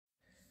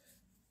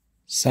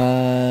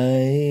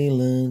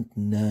Silent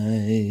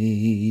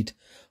night,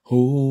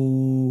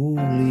 holy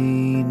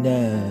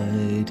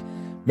night.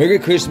 Merry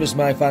Christmas,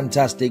 my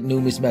fantastic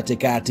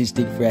numismatic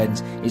artistic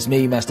friends. It's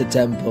me, Master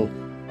Temple.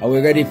 Are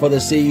we ready for the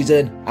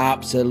season?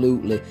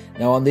 Absolutely.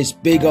 Now on this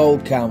big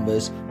old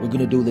canvas, we're going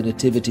to do the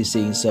nativity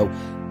scene. So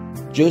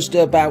just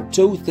about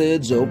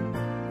 2/3 up,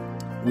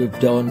 we've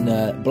done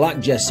black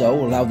gesso,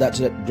 allowed that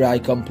to dry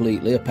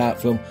completely, apart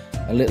from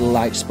a little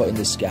light spot in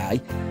the sky.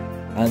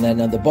 And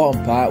then on the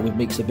bottom part, we've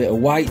mixed a bit of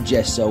white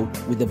gesso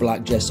with the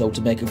black gesso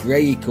to make a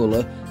grey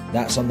colour.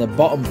 That's on the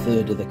bottom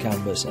third of the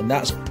canvas, and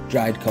that's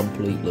dried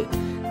completely.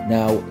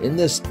 Now, in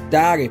the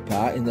starry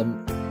part, in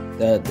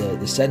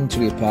the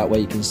centre part where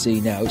you can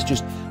see now, it's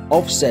just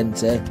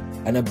off-centre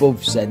and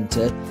above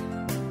centre.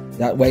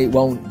 That way it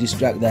won't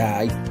distract the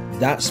eye.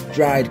 That's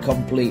dried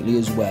completely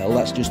as well.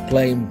 That's just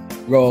plain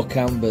raw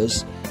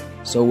canvas.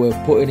 So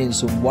we're putting in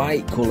some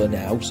white colour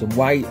now, some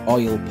white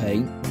oil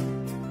paint.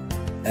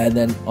 And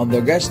then on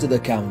the rest of the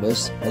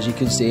canvas, as you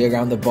can see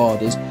around the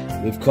borders,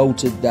 we've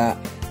coated that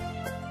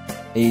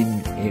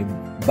in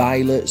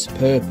violets,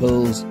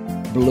 purples,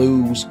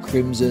 blues,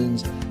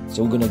 crimsons.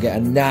 So we're going to get a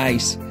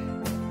nice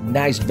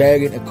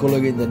variant of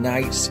colour in the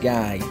night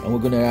sky. And we're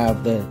going to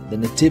have the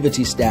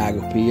nativity star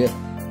up here.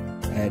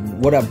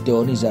 And what I've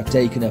done is I've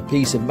taken a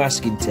piece of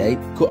masking tape,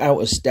 cut out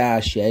a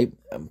star shape,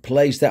 and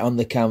placed that on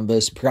the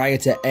canvas prior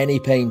to any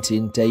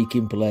painting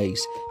taking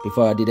place,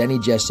 before I did any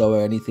gesso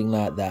or anything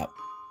like that.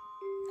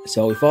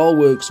 So if all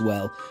works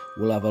well,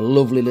 we'll have a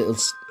lovely little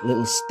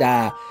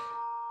star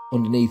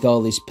underneath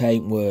all this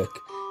paintwork.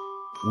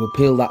 We'll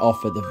peel that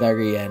off at the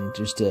very end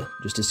just to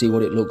see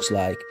what it looks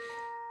like.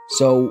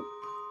 So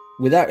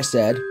with that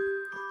said,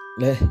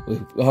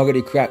 we've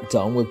already cracked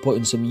on. We're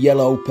putting some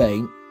yellow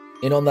paint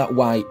in on that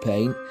white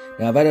paint.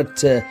 Now I've added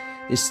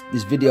this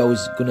video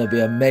is going to be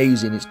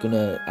amazing. It's going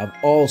to have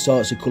all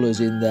sorts of colours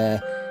in there.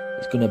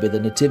 It's going to be the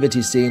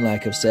nativity scene,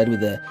 like I've said,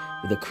 with a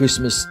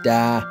Christmas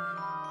star.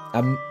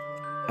 I'm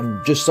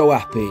just so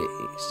happy.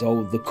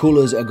 So the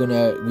colours are going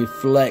to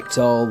reflect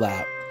all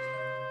that.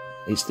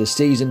 It's the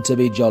season to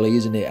be jolly,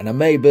 isn't it? And I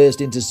may burst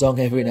into song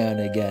every now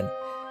and again.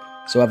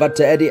 So I've had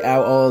to edit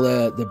out all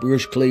the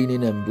brush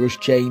cleaning and brush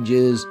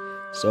changes.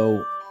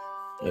 So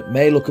it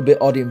may look a bit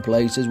odd in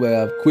places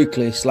where I've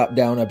quickly slapped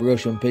down a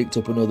brush and picked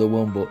up another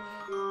one. But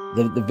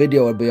the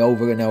video will be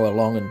over an hour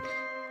long and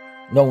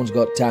no one's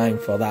got time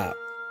for that.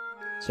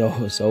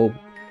 So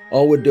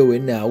all we're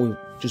doing now, we've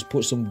just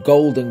put some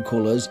golden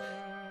colours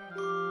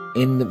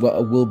in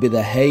what will be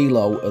the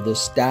halo of the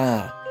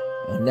star,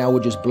 and now we're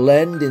just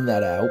blending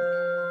that out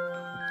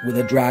with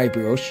a dry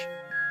brush,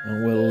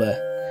 and we'll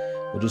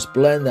just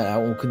blend that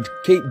out. We can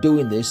keep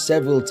doing this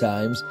several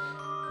times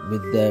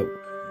with the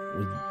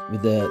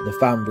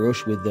fan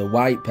brush with the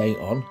white paint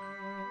on,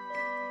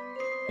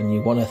 and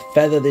you want to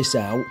feather this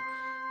out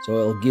so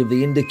it'll give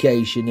the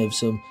indication of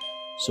some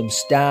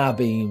star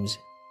beams.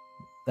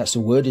 That's a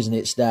word, isn't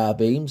it? Star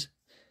beams.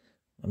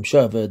 I'm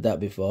sure I've heard that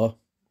before.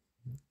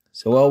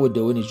 So all we're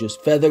doing is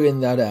just feathering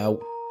that out,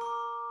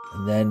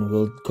 and then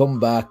we'll come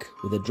back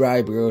with a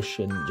dry brush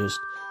and just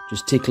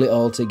tickle it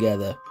all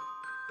together,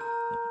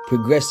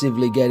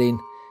 progressively getting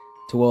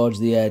towards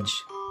the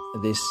edge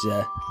of this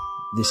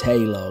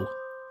halo,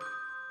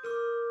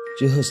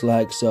 just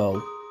like so.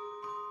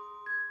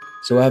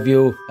 So have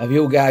you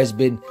guys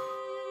been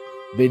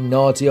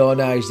naughty or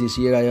nice this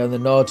year? Are you on the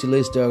naughty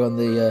list or on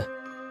the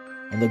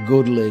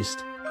good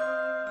list?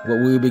 What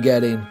will we be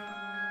getting?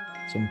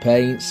 Some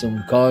paint,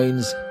 some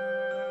coins.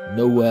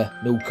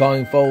 No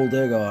coin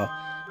folder, or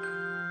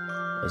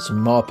some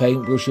more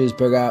paintbrushes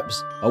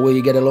perhaps, or will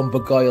you get a lump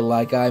of coil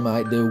like I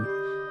might do?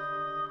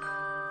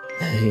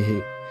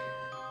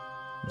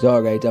 It's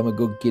alright, I'm a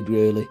good kid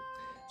really.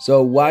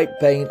 So white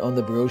paint on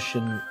the brush,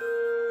 and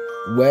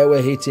where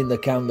we're hitting the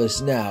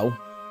canvas now,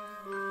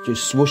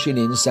 just swooshing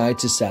in side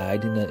to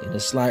side in a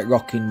slight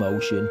rocking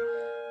motion.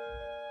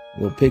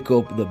 We'll pick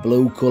up the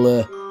blue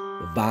colour,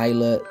 the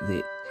violet,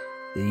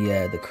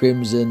 the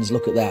crimsons.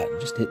 Look at that,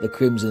 just hit the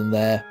crimson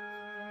there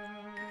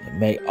and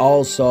make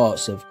all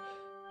sorts of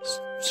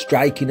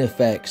striking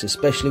effects,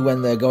 especially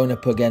when they're going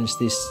up against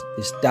this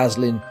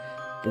dazzling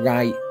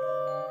bright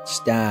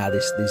star,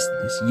 this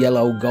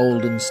yellow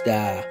golden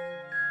star.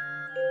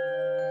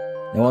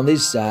 Now on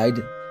this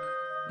side,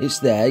 it's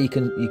there, you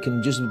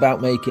can just about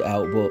make it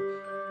out,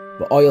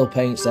 but oil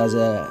paints they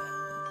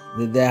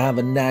have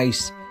a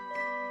nice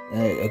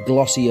a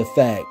glossy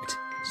effect.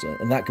 So,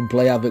 and that can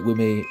play havoc with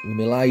me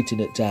lighting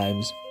at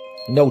times.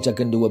 Note I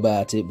can do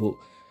about it, but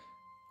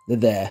they're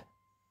there.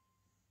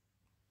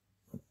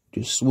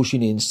 Just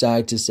swooshing in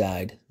side to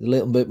side. A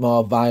little bit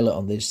more violet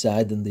on this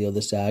side than the other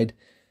side.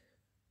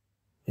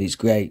 It's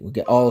great. We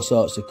get all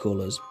sorts of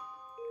colours.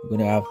 We're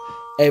going to have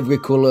every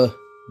colour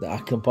that I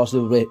can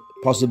possibly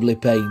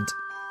paint.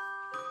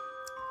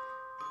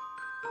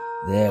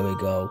 There we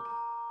go.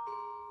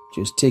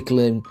 Just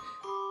tickling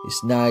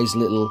this nice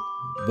little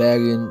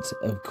variant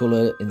of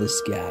colour in the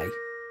sky.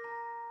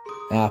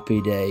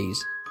 Happy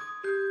days.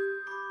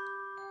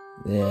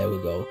 There we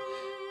go.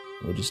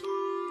 We'll just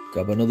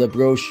grab another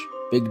brush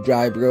big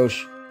dry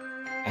brush,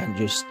 and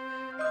just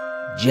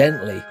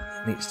gently,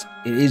 and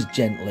it is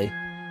gently,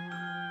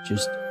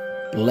 just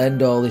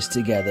blend all this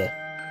together.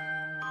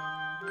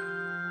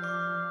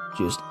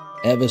 Just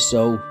ever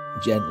so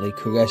gently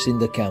caressing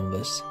the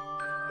canvas,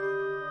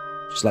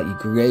 just like you're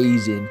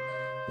grazing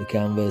the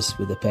canvas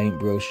with a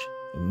paintbrush,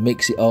 and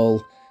mix it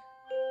all,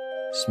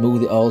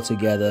 smooth it all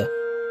together.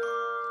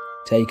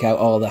 Take out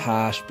all the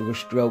harsh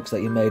brush strokes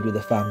that you made with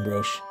a fan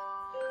brush.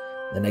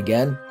 Then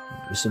again,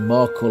 with some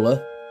more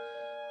colour.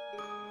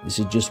 This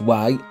is just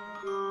white.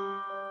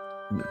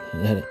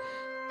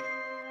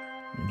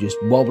 Just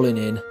wobbling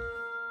in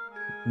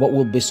what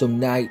will be some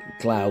night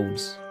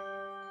clouds.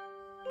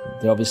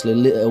 They're obviously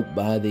lit up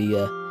by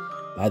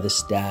the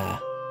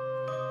star.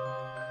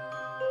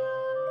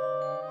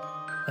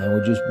 And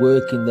we're just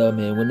working them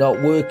in. We're not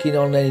working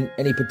on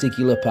any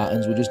particular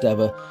patterns. We just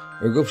have a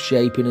rough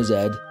shape in his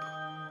head.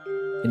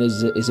 In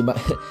his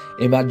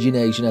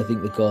imagination, I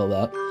think they call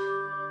that.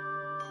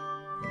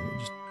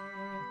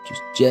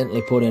 Just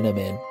gently putting them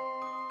in.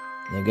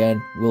 And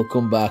again, we'll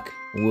come back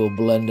and we'll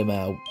blend them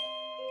out.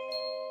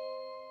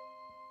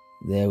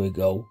 There we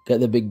go. Get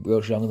the big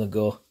brush on the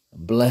go.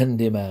 Blend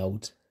him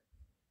out.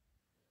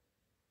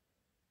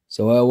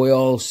 So are we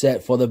all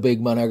set for the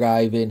big man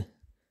arriving?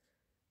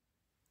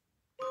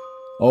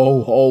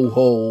 Oh, ho,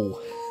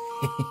 ho.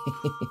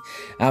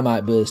 I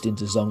might burst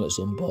into song at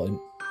some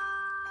point.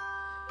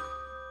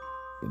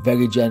 But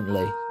very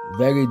gently,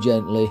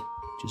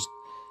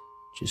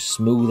 just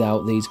smooth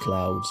out these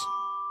clouds.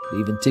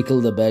 Even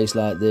tickle the base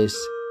like this.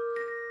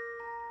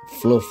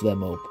 Fluff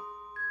them up.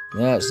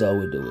 That's all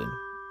we're doing.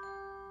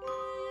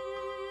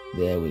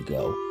 There we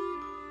go.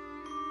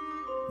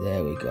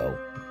 There we go.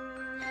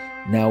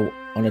 Now,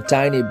 on a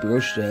tiny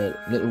brush, a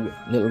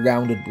little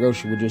rounded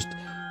brush, we're just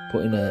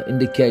putting an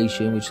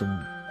indication with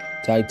some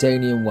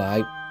titanium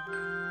white.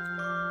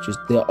 Just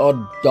the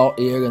odd dot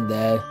here and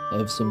there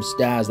of some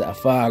stars that are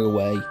far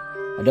away.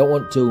 I don't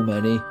want too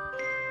many,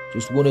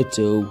 just one or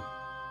two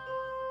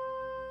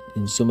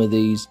in some of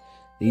these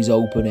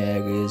open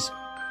areas.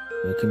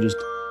 We can just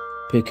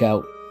pick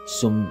out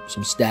some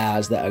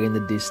stars that are in the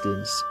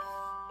distance.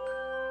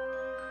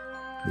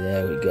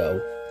 There we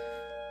go.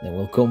 Then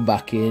we'll come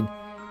back in,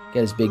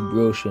 get this big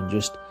brush and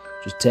just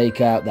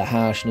take out the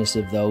harshness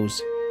of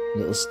those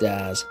little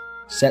stars.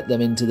 Set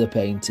them into the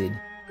painting.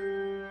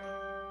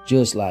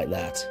 Just like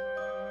that.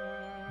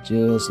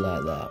 Just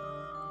like that.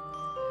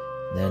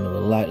 Then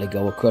we'll lightly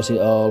go across it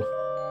all.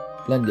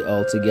 Blend it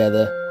all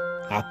together.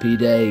 Happy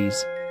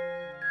days.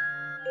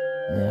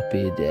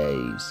 Happy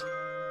days.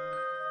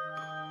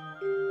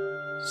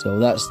 So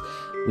that's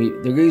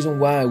the reason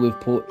why we've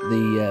put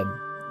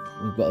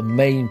we've got a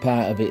main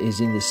part of it is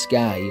in the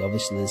sky.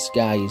 Obviously the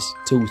sky is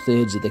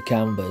 2/3 of the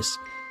canvas.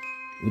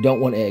 We don't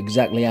want it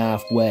exactly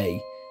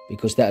halfway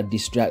because that would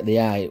distract the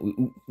eye. It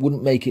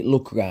wouldn't make it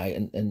look right.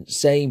 And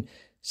same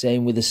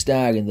with the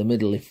star in the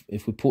middle.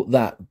 If we put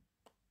that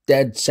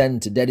dead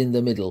centre, dead in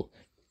the middle,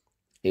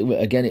 it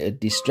would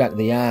distract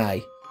the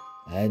eye,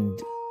 and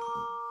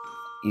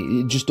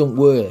it just don't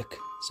work.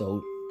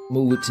 So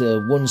move it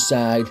to one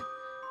side,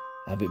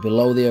 have it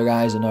below the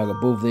horizon or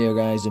above the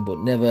horizon, but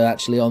never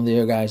actually on the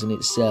horizon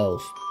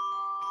itself.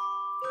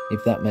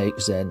 If that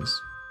makes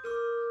sense.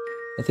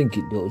 I think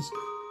it does.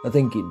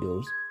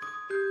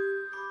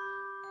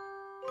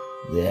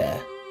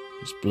 There.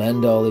 Just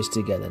blend all this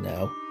together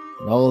now.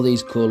 And all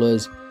these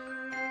colours,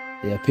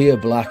 they appear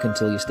black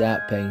until you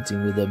start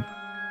painting with them.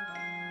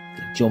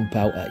 They jump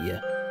out at you.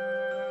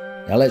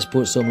 Now let's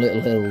put some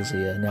little hills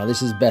here. Now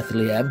this is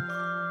Bethlehem,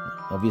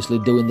 obviously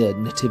doing the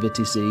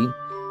nativity scene.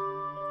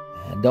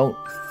 I don't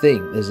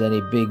think there's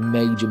any big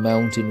major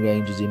mountain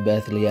ranges in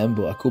Bethlehem,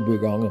 but I could be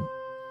wrong.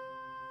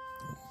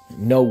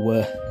 I'm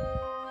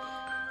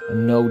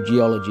no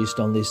geologist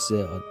on this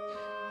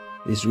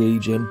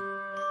region,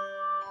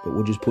 but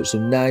we'll just put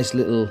some nice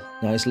little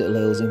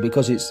hills in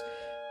because it's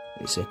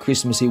a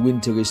Christmassy,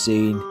 wintry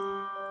scene.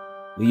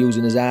 We're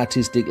using as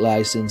artistic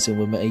license, and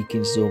we're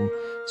making some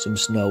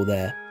snow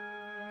there.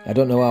 I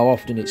don't know how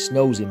often it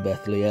snows in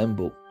Bethlehem,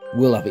 but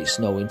we'll have it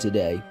snowing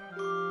today.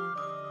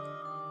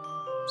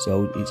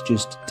 So it's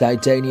just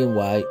titanium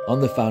white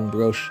on the fan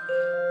brush,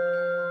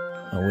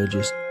 and we're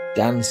just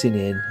dancing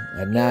in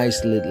a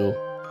nice little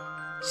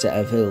set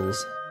of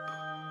hills.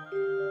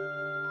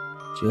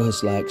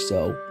 Just like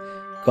so.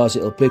 Of course,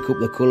 it'll pick up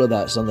the colour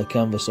that's on the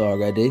canvas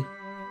already.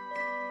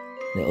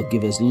 And it'll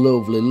give us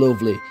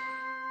lovely,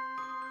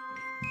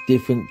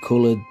 different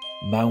coloured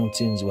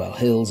mountains, well,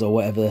 hills or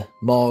whatever,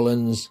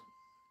 moorlands.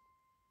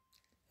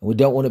 And we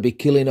don't want to be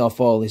killing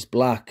off all this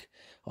black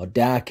or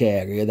dark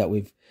area that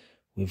we've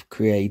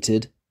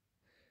created.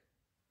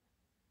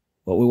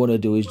 What we want to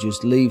do is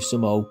just leave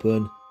some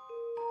open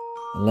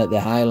and let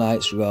the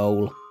highlights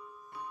roll.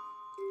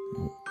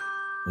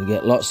 We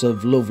get lots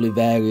of lovely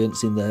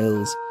variants in the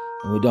hills,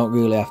 and we don't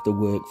really have to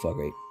work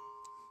for it.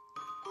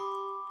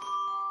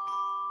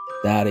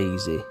 That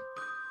easy.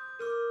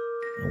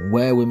 And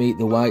where we meet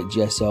the white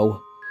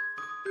gesso,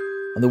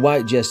 on the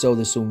white gesso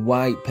there's some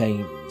white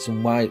paint,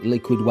 some white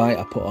liquid white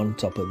I put on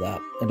top of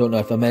that. I don't know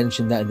if I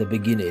mentioned that in the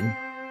beginning,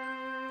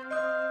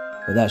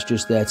 but that's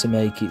just there to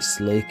make it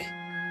slick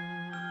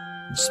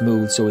and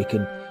smooth so we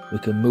can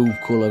move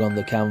colour on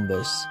the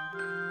canvas.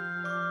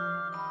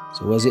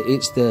 So as it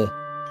hits the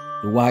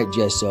white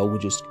gesso, we're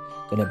just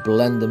going to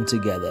blend them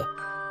together.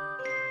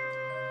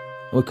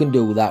 We can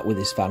do that with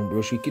this fan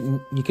brush. You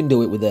can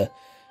do it with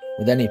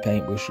any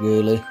paintbrush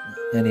really,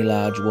 any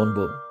large one,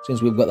 but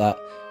since we've got that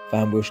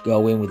fan brush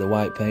going with the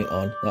white paint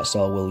on, that's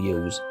all we'll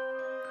use.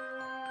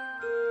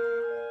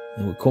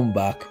 And we'll come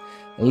back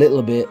a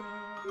little bit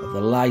of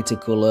the lighter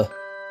colour,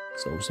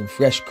 so some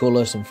fresh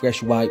colour, some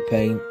fresh white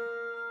paint.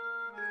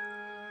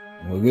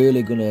 And we're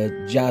really going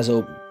to jazz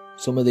up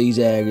some of these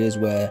areas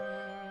where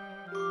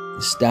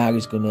the star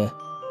is going to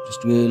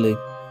just really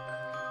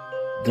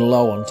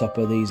glow on top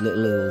of these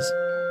little hills.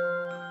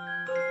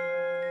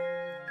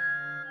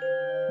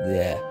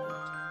 Yeah,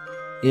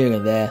 here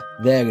and there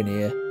and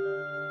here,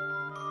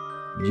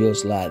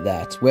 just like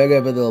that.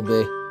 Wherever they'll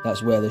be,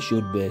 that's where they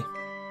should be.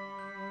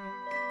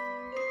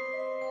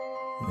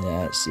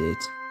 That's it.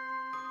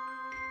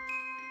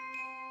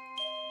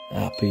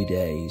 Happy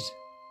days.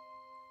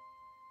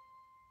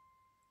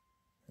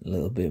 A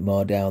little bit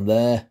more down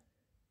there.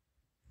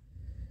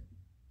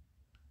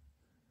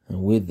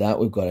 And with that,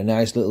 we've got a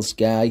nice little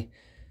sky,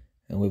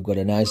 and we've got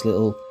a nice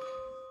little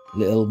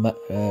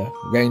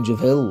range of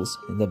hills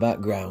in the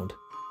background.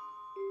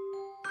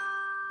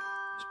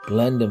 Just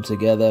blend them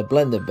together,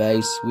 blend the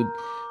base. We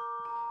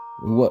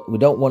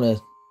don't want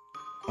to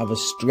have a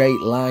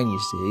straight line, you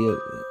see.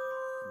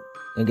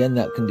 Again,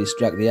 that can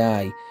distract the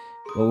eye.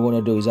 What we want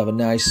to do is have a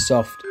nice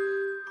soft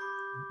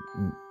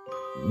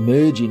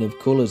merging of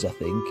colours, I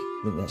think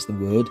that's the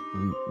word.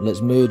 Let's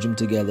merge them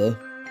together.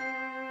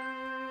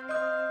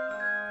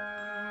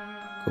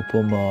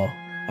 Couple more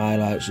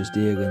highlights just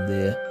here and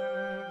there.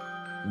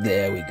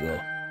 There we go.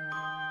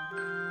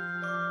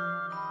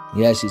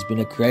 Yes, it's been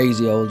a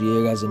crazy old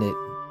year, hasn't it?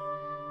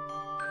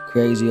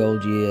 Crazy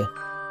old year.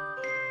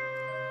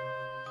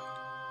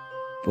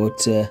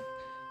 But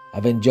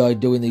I've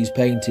enjoyed doing these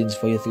paintings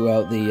for you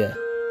throughout the year.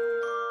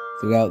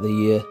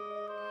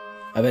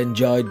 I've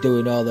enjoyed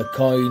doing all the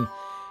coin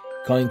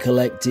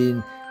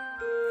collecting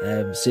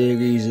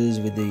series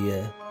with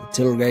the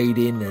till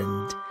raiding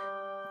and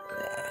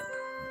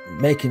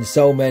making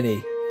so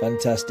many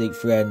fantastic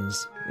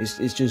friends.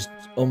 It's just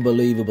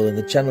unbelievable, and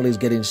the channel is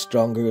getting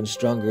stronger and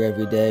stronger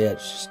every day.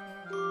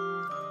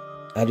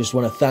 I just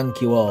want to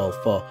thank you all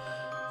for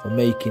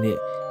making it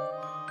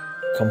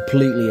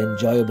completely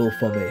enjoyable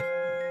for me.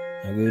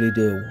 I really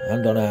do.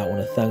 Hand on heart, I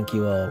want to thank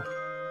you all.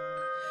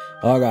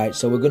 Alright,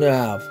 so we're going to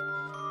have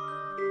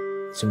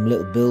some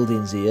little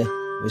buildings here.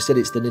 We said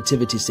it's the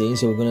nativity scene,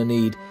 so we're going to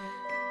need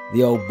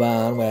the old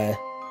barn where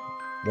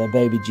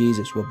baby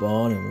Jesus were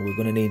born, and we're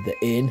going to need the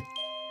inn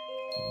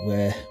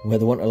where they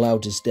weren't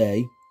allowed to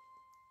stay.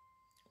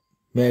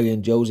 Mary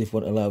and Joseph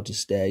weren't allowed to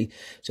stay.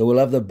 So we'll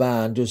have the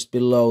barn just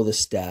below the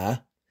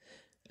star,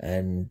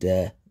 and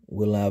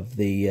we'll have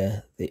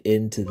the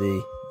inn to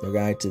the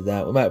right of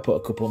that. We might put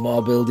a couple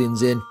more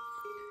buildings in.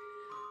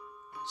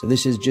 So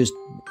this is just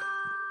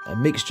a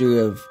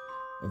mixture of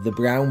the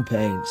brown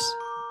paints.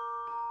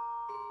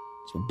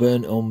 So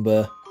burnt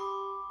umber,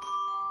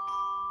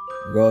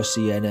 raw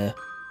sienna,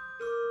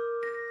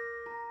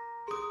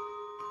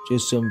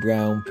 just some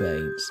brown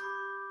paints.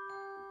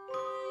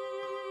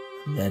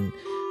 And then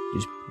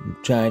just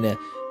trying to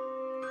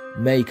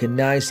make a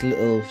nice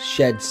little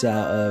shed sort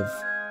of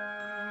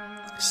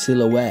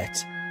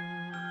silhouette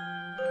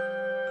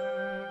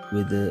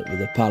with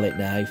a palette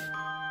knife,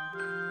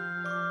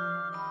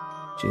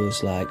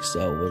 just like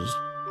so. We're just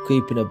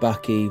keeping a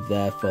back eave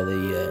there for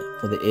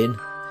the inn.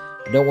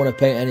 I don't want to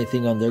paint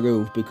anything on the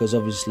roof because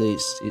obviously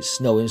it's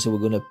snowing, so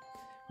we're gonna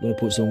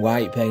put some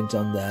white paint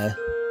on there.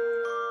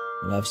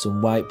 We'll have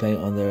some white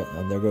paint on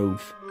the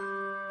roof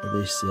of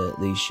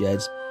these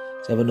sheds.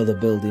 Let's have another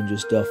building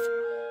just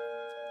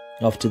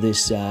off to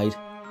this side.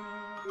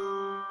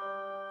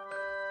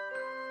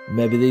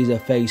 Maybe these are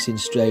facing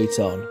straight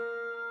on.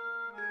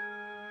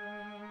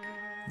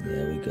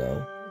 There we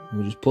go.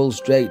 We'll just pull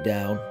straight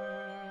down,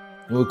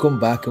 and we'll come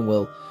back and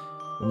we'll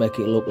make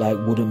it look like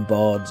wooden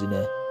boards in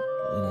a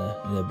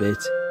bit.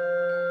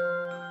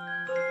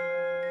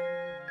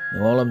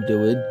 Now all I'm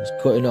doing is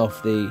cutting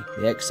off the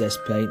excess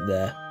paint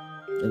there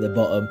at the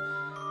bottom.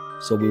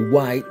 So with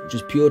white,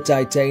 just pure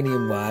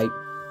titanium white,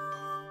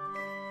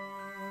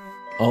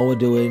 all we're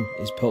doing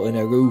is putting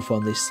a roof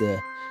on this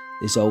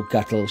old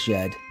cattle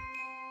shed.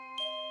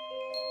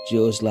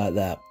 Just like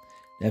that.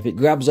 Now if it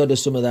grabs onto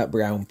some of that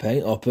brown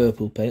paint or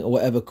purple paint or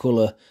whatever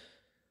colour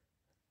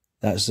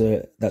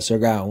that's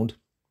around,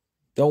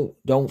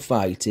 don't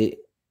fight it.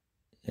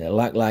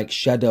 It'll act like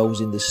shadows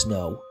in the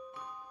snow.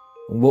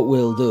 And what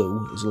we'll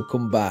do is we'll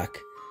come back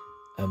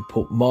and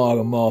put more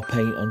and more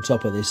paint on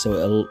top of this, so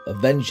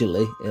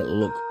it'll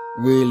look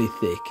really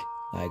thick,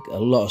 like a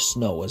lot of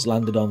snow has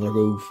landed on the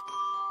roof.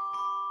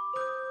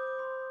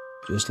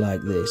 Just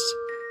like this.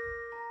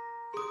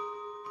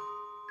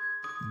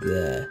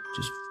 There,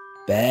 just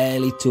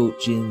barely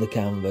touching the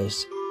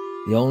canvas.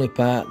 The only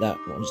part that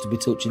wants to be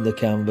touching the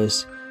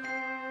canvas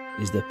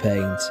is the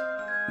paint.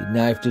 Your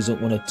knife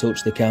doesn't want to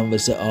touch the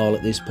canvas at all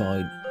at this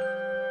point.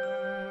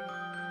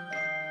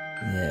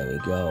 There we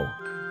go.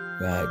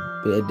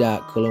 Right, bit of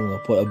dark colour, we'll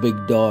put a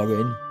big door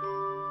in.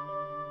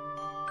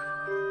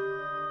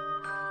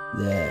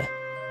 There.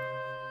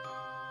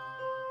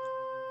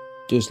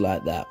 Just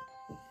like that.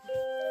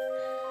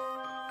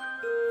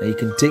 Now you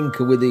can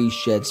tinker with these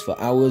sheds for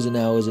hours and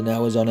hours and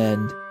hours on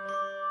end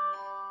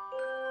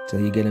till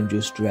you get them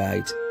just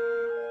right.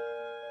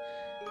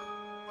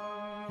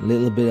 A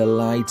little bit of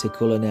lighter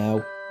colour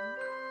now,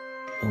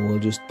 and we'll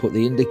just put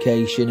the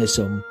indication of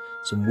some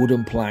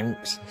wooden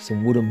planks,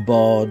 some wooden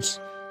boards.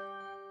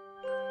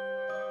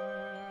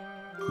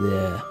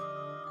 There.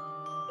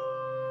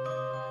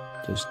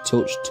 Just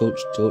touch, touch,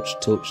 touch,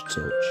 touch,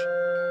 touch.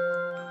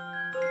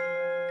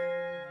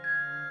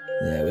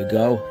 There we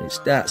go. It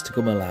starts to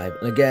come alive.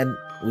 And again,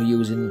 we're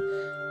using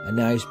a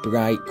nice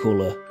bright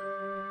colour.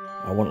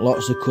 I want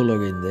lots of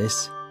colour in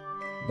this.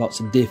 Lots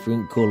of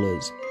different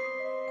colours.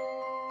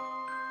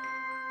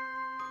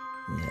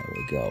 There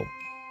we go.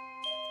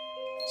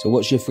 So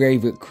what's your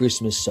favourite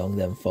Christmas song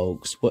then,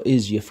 folks? What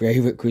is your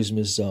favourite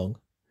Christmas song?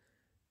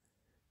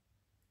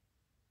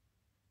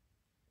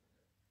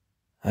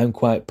 I'm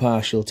quite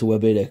partial to a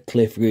bit of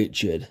Cliff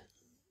Richard,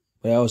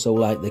 but I also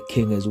like The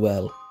King as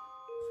well.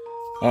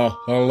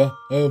 I'll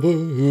have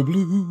a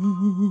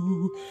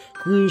blue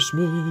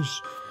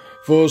Christmas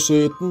for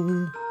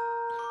certain.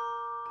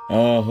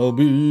 I'll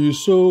be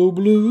so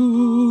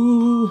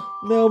blue,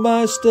 now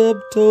my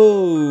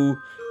step-toe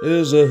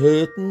is a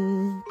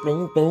hurtin'.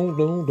 Don't, don't,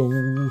 don't,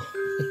 don't.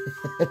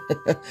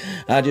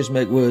 I just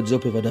make words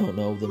up if I don't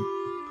know them.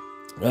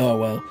 Oh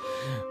well.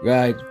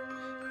 Right.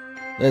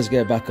 Let's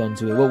get back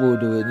onto it. What we're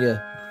doing, yeah.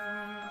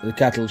 The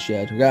cattle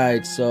shed.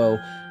 Right, so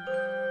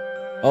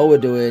all we're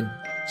doing,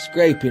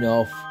 scraping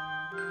off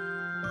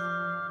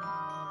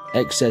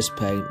excess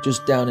paint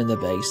just down in the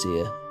base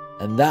here.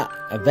 And that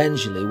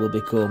eventually will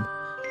become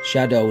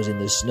shadows in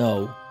the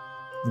snow.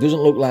 It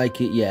doesn't look like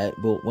it yet,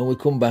 but when we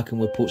come back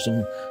and we put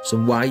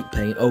some white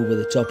paint over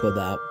the top of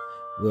that,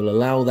 we'll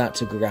allow that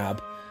to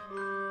grab.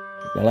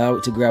 Allow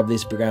it to grab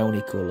this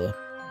browny colour,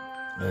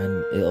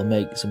 and it'll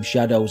make some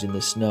shadows in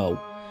the snow.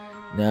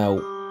 Now,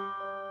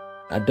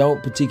 I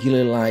don't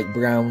particularly like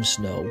brown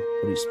snow,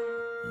 but it's,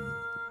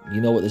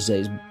 you know what they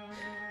say,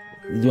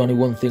 there's only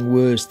one thing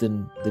worse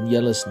than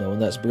yellow snow,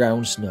 and that's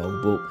brown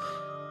snow.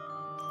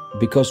 But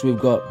because we've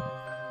got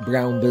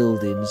brown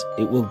buildings,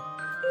 it will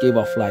give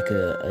off like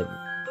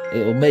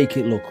it'll make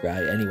it look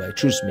right anyway.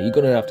 Trust me, you're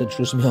going to have to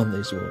trust me on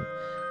this one.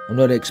 I'm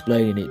not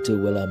explaining it too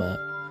well, am I?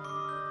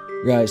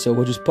 Right, so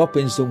we'll just pop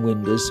in some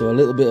windows, so a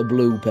little bit of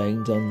blue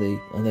paint on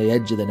the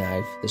edge of the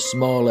knife, the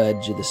small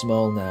edge of the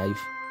small knife.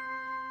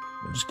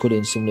 We'll just cut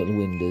in some little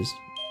windows,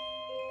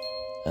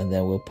 and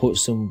then we'll put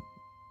some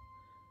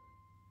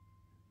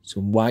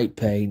white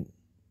paint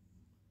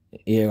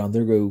here on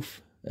the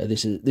roof.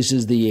 This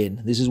is the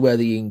inn. This is where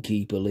the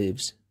innkeeper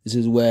lives. This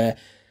is where,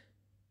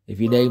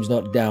 if your name's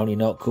not down, you're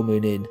not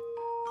coming in.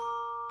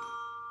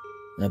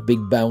 And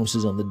big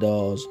bouncers on the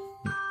doors.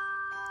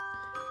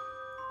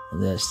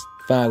 And there's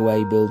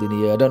faraway building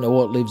here. I don't know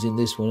what lives in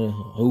this one, or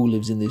who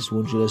lives in this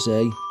one, should I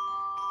say.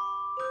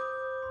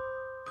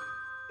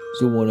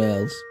 Someone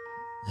else.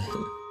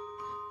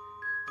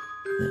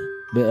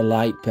 Bit of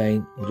light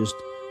paint. We'll just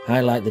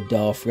highlight the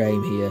door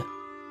frame here.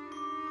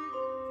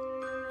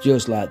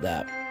 Just like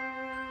that.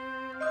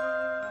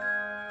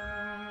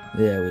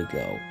 There we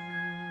go.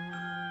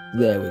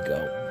 There we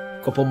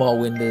go. Couple more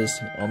windows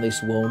on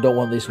this one. Don't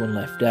want this one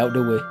left out,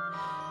 do we?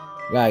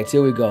 Right,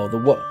 here we go. The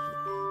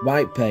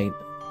white paint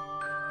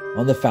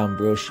on the fan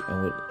brush,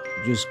 and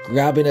we're just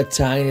grabbing a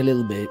tiny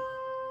little bit,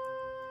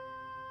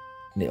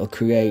 and it'll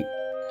create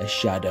a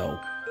shadow.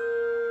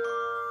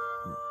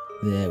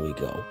 There we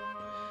go.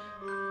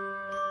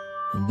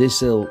 And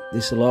this'll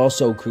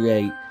also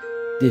create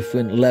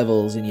different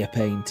levels in your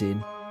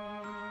painting,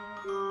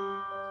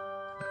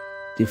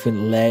 different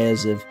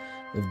layers of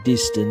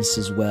distance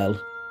as well.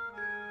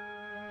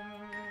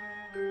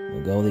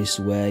 We'll go this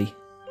way,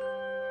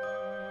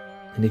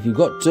 and if you've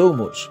got too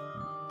much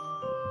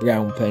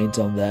brown paint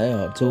on there,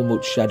 or too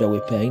much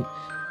shadowy paint,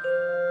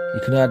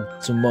 you can add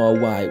some more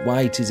white.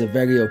 White is a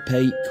very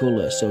opaque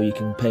colour, so you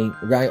can paint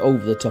right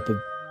over the top of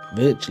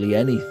virtually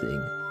anything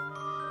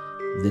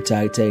with the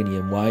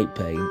titanium white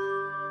paint.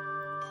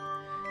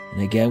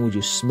 And again, we'll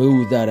just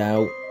smooth that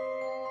out,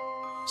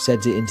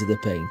 set it into the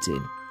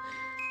painting.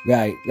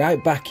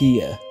 Right back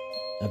here,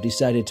 I've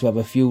decided to have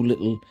a few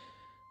little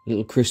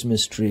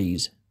Christmas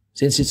trees.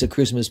 Since it's a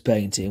Christmas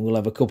painting, we'll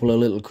have a couple of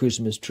little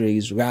Christmas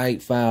trees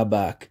right far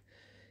back.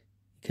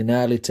 You can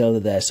hardly tell they're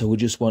there, so we're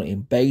just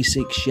wanting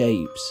basic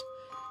shapes,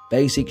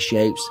 basic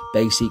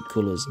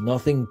colours,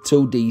 nothing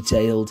too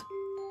detailed,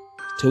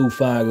 too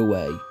far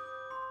away.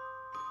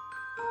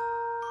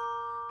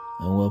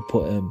 And we'll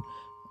put a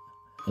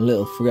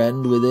little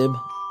friend with him.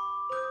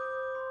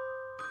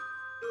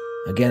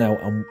 Again,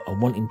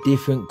 I'm wanting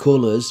different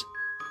colours,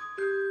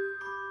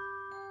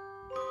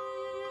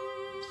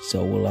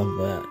 So we'll have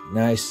a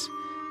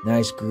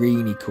nice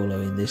greeny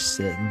colour in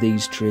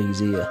these trees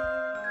here.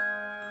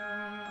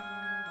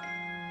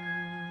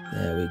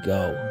 There we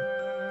go.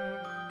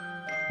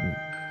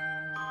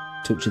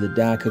 Touch of the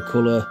darker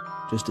colour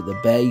just at the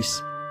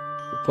base.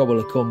 We'll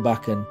probably come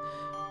back and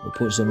we'll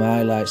put some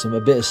highlights and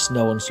a bit of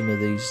snow on some of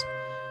these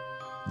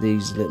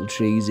little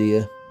trees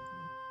here.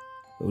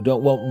 But we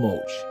don't want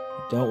much.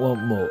 We don't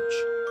want much.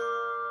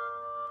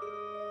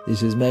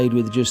 This is made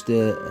with just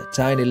a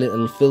tiny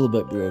little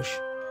filbert brush.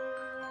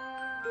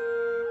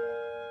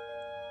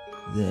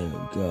 There we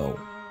go.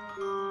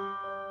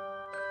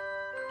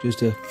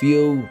 Just a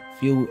few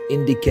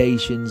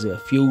indications, a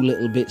few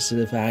little bits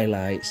of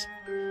highlights.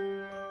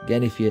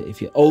 Again, if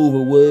you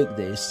overwork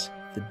this,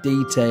 the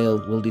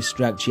detail will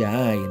distract your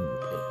eye, and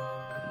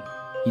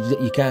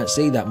you can't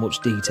see that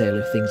much detail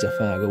if things are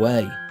far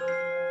away.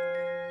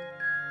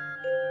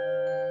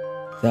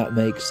 If that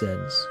makes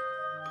sense.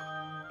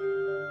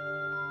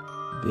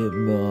 A bit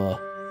more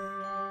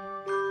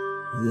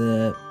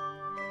there,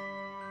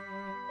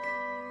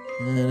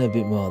 and a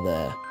bit more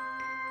there.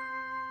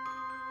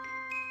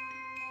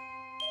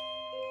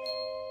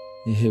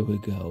 Here we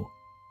go.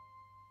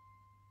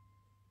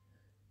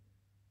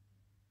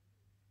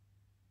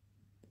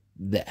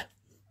 There.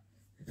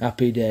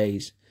 Happy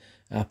days.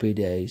 Happy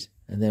days.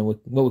 And then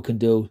what we can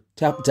do,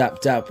 tap,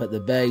 tap, tap at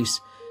the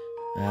base,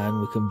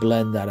 and we can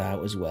blend that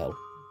out as well.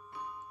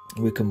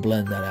 We can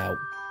blend that out.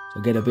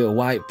 So get a bit of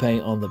white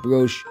paint on the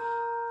brush.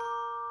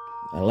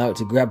 I like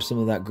to grab some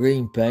of that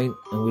green paint,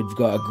 and we've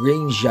got a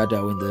green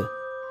shadow in the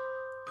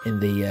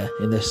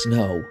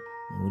snow.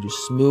 And we'll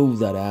just smooth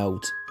that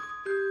out.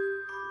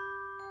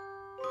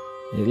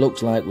 And it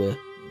looks like we're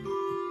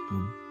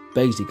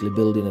basically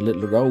building a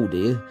little road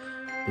here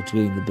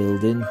between the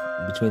buildings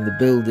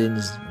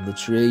and the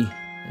tree.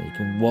 And you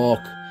can walk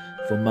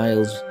for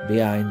miles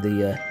behind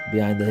the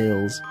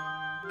hills.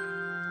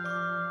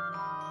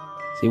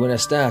 See, when I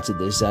started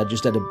this, I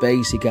just had a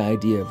basic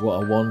idea of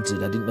what I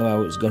wanted. I didn't know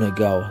how it was going to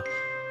go.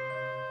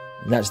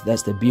 And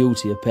that's the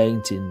beauty of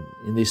painting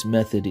in this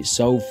method. It's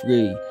so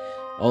free.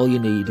 All you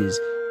need is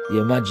the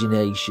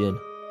imagination,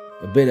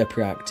 a bit of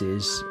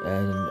practice,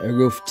 and a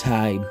rough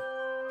time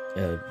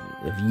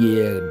of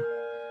year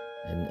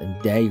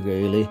and day,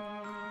 really,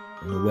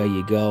 and away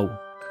you go.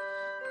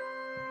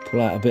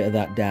 Pull out a bit of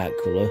that dark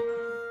colour.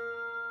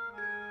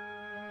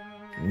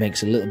 It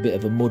makes a little bit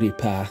of a muddy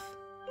path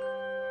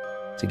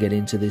to get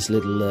into this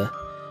little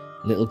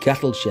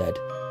cattle shed.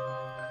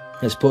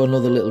 Let's put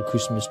another little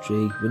Christmas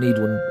tree. We need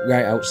one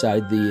right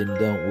outside the inn,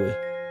 don't we?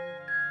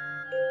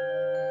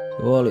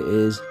 So all it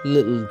is, a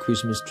little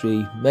Christmas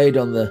tree made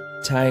on the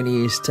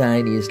tiniest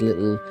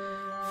little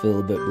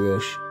filbert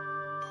brush.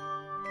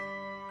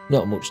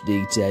 Not much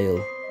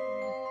detail,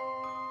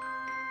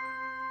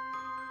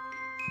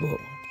 but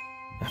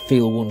I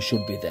feel one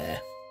should be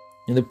there.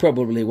 And there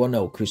probably were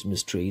no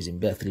Christmas trees in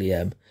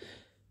Bethlehem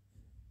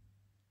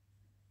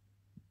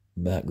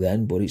back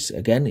then, but it's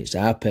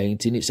our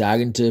painting, it's our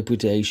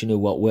interpretation of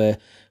what we're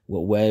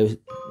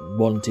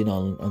wanting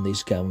on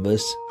this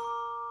canvas.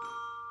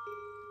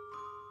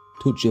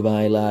 Touch of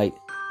highlight.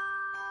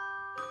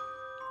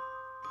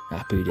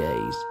 Happy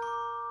days.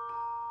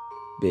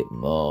 Bit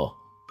more.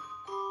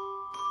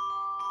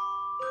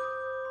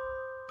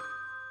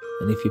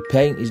 And if your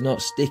paint is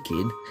not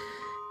sticking,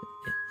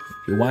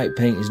 if your white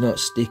paint is not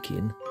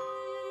sticking,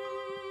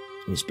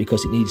 it's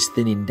because it needs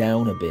thinning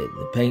down a bit.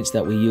 The paints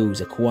that we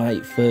use are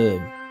quite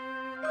firm.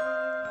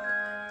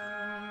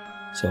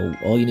 So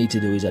all you need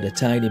to do is add a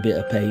tiny bit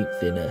of paint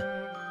thinner,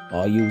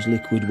 or use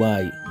liquid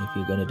white if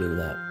you're going to do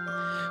that.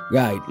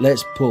 Right,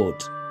 let's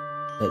put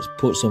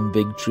some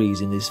big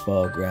trees in this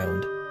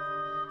foreground.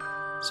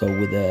 So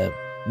with a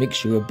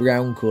mixture of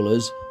brown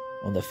colours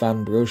on the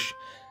fan brush,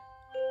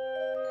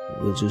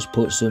 we'll just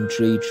put some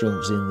tree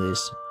trunks in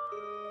this.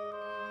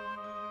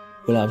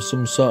 We'll have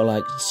some sort of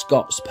like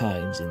Scots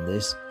pines in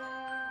this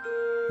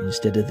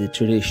instead of the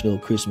traditional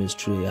Christmas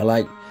tree. I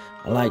like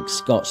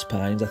Scots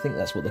pines. I think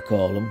that's what they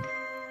call them.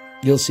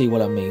 You'll see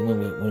what I mean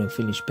when I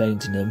finish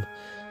painting them.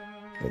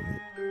 But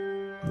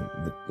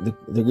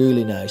they're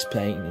really nice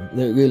painting.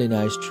 They're really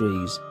nice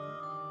trees.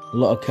 A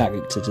lot of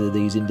character to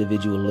these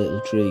individual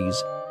little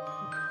trees.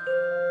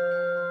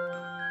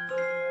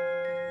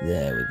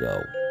 There we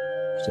go.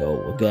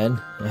 So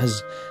again,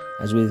 as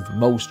with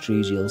most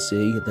trees, you'll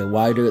see they're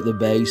wider at the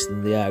base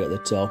than they are at the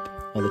top,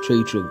 or the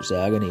tree trunks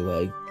are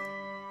anyway.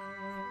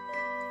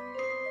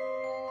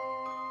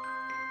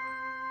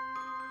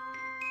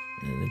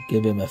 And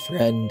give him a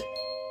friend.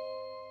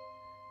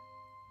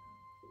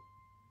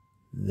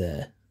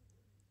 There.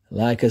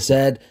 Like I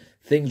said,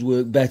 things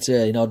work better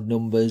in odd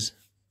numbers,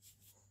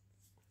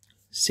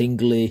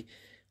 singly,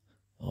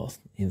 or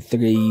in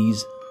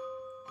threes,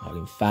 or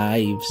in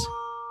fives.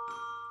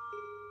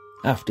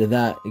 After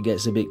that, it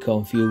gets a bit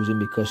confusing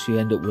because you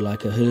end up with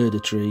like a herd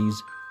of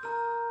trees.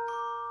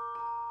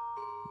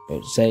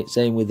 But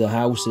same with the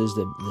houses,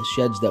 the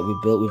sheds that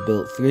we've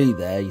built 3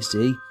 there, you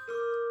see.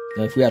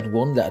 Now if we had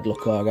 1, that'd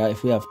look alright.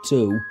 If we have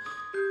 2,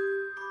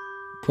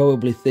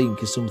 probably think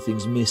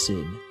something's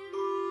missing.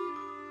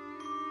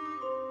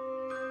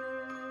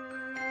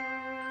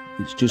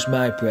 It's just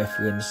my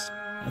preference.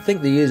 I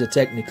think there is a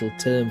technical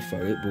term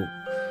for it, but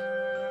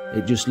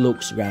it just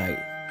looks right.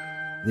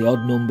 The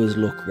odd numbers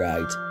look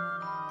right.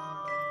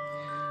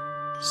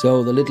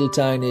 So the little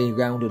tiny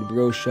rounded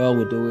brush, all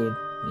we're doing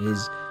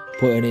is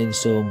putting in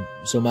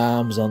some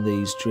arms on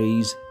these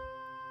trees.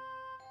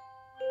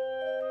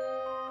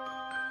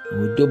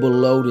 And we're double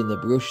loading the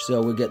brush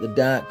so we get the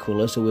dark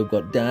colour. So we've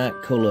got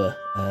dark colour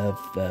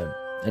of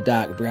a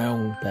dark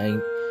brown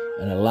paint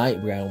and a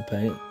light brown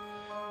paint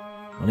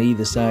on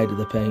either side of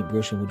the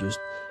paintbrush, and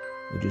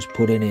we're just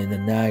putting in the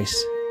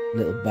nice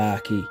little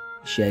barky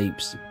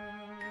shapes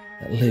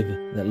that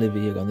live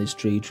here on this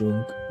tree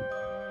trunk.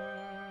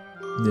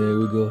 There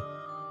we go.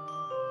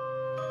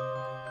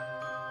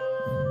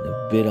 And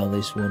a bit on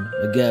this one.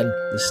 Again,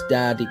 the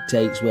star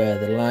dictates where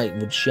the light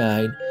would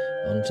shine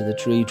onto the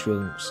tree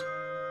trunks.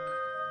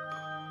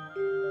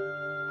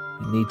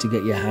 You need to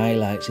get your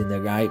highlights in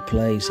the right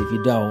place. If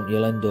you don't,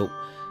 you'll end up,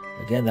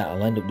 again,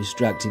 that'll end up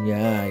distracting your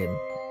eye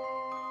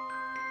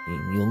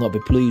and you'll not be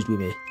pleased with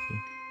me.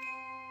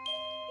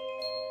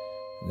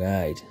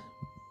 Right.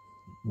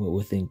 What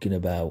we're thinking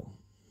about,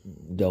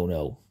 don't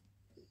know.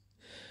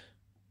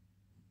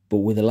 But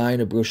with a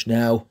liner brush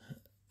now,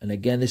 and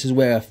again, this is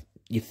where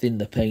you thin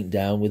the paint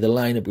down. With a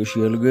liner brush,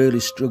 you'll really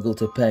struggle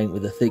to paint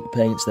with the thick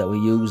paints that we're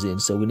using,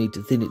 so we need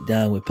to thin it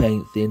down with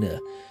paint thinner.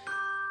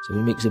 So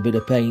we mix a bit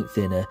of paint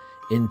thinner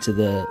into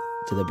the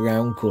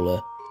brown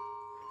colour,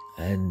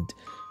 and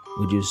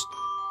we just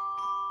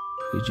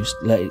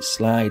let it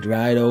slide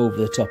right over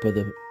the top of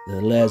the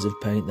layers of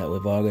paint that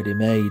we've already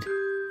made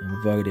and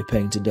we've already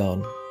painted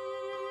on.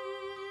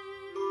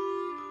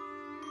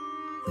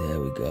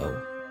 There we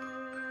go.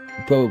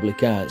 You probably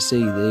can't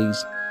see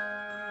these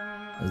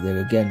as they're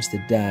against the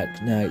dark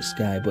night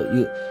sky, but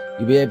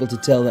you'll be able to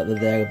tell that they're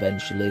there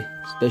eventually,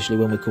 especially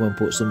when we come and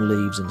put some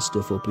leaves and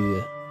stuff up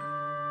here.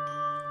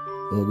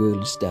 They'll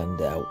really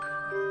stand out.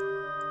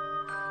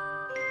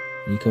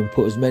 You can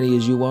put as many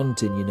as you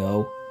want in, you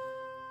know,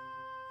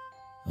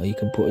 or you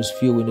can put as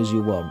few in as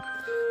you want.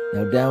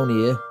 Now down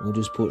here, we'll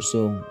just put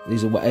some,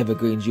 these are what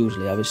evergreens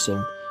usually have, is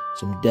some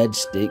dead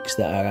sticks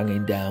that are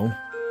hanging down.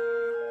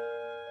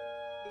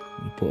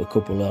 You put a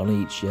couple on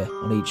each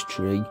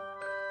tree.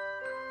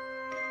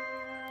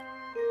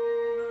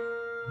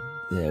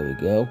 There we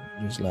go,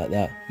 just like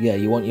that. Yeah,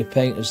 you want your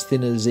paint as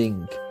thin as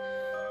ink.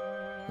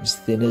 As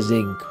thin as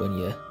ink when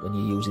you're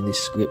using this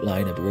script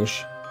liner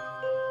brush,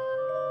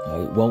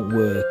 or it won't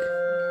work.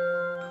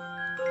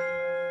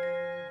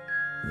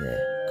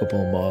 There, a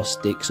couple more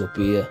sticks up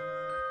here.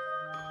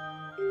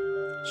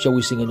 Shall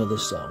we sing another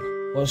song?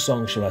 What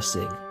song shall I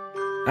sing?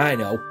 I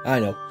know.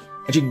 A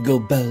jingle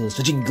bells,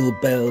 a jingle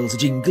bells, a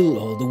jingle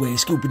all the way,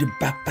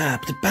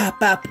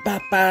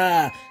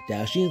 Scooby-Doo-Bop-Bop-Da-Bop-Bop-Ba-Ba,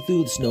 dashing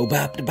through the snow,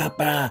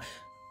 Bop-Da-Bop-Ba,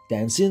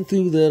 dancing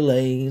through the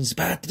lanes,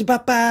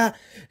 Ba-Da-Bop-Ba,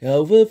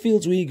 over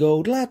fields we go,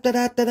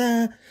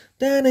 La-Da-Da-Da-Da,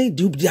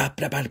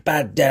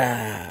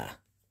 Da-Da-Doo-Bop-Da-Ba-Da.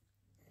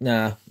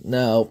 Nah,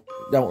 no,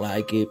 don't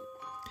like it.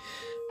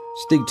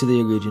 Stick to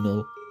the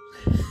original.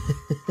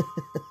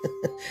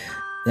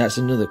 That's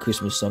another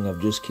Christmas song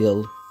I've just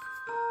killed.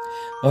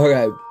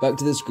 Alright, back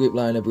to the script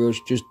liner brush.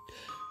 Just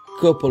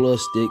a couple of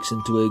sticks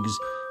and twigs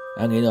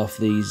hanging off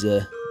these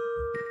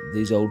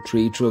old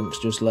tree trunks,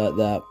 just like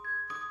that.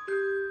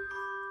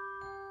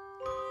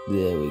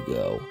 There we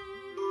go.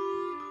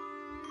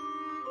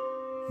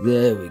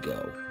 There we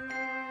go.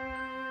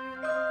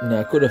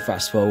 Now I could have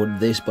fast forwarded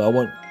this, but I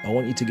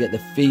want you to get the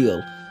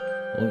feel.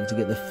 I want you to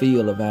get the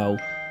feel of how,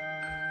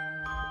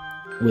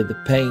 with the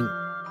paint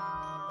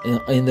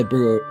in the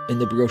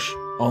brush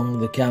on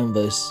the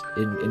canvas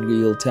in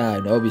real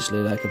time. Now, obviously,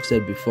 like I've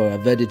said before,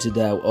 I've edited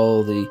out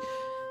all the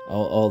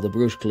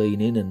brush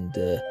cleaning and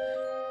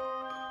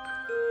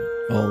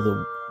all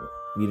the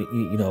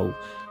you know,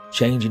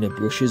 changing the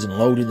brushes and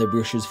loading the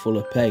brushes full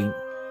of paint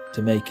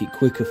to make it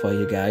quicker for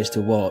you guys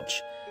to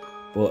watch.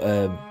 But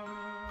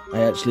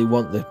I actually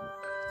want the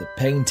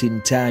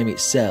painting time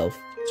itself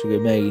to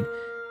remain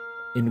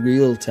in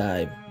real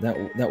time.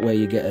 That way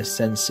you get a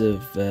sense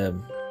of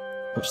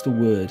what's the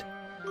word?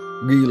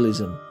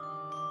 Realism.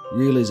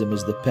 Realism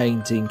as the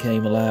painting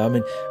came alive. I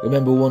mean,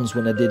 remember once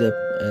when I did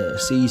a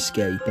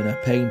seascape and I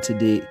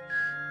painted it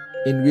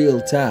in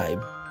real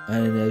time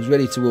and I was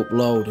ready to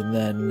upload, and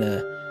then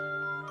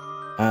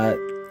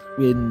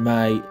in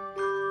my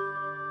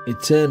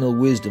eternal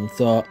wisdom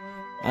thought,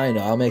 I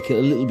know, I'll make it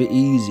a little bit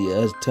easier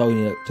as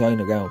toying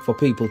around for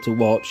people to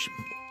watch,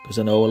 because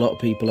I know a lot of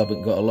people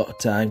haven't got a lot of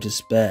time to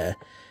spare.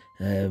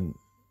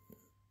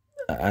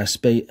 I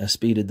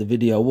speeded the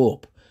video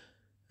up.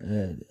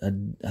 I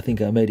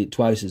think I made it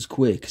twice as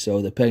quick, so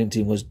the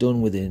painting was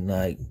done within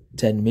like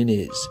 10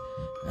 minutes,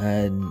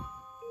 and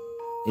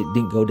it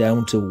didn't go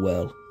down too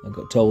well. I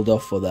got told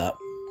off for that.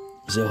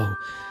 So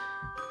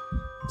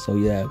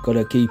yeah,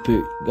 gotta keep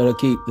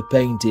the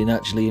painting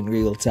actually in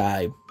real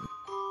time,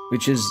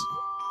 which is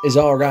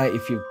all right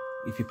if you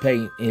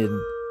paint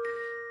in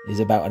is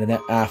about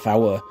a half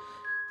hour,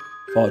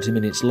 40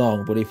 minutes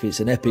long. But if it's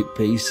an epic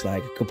piece,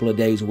 like a couple of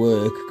days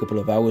work, a couple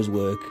of hours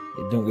work,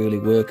 it don't really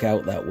work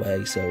out that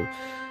way. So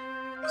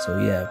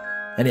yeah,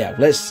 Anyhow,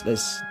 let's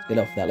get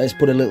off that. Let's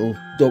put a little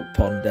duck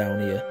pond down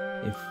here.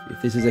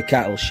 If this is a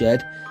cattle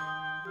shed,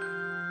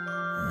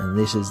 and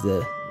this is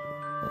this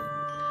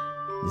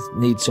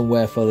needs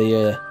somewhere for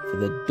the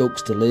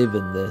ducks to live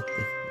and the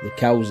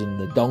cows and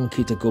the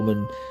donkey to come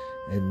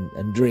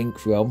and drink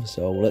from.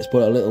 So let's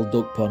put a little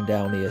duck pond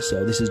down here.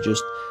 So this is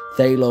just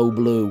phthalo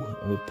blue,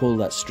 and we pull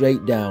that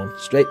straight down,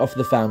 straight off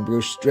the fan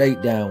brush,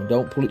 straight down.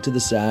 Don't pull it to the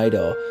side,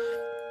 or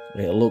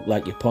it'll look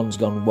like your pond's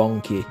gone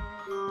wonky.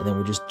 And then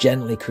we'll just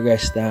gently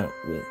caress that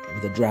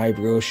with a dry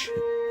brush,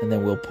 and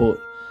then we'll put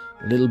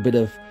a little bit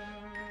of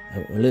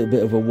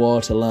a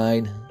water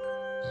line,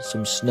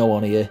 some snow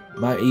on here,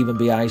 might even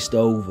be iced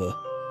over.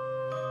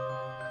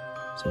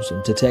 So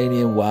some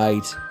titanium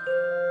white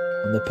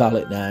on the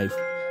palette knife,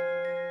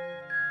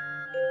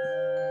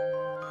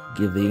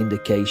 give the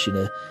indication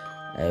of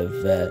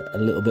a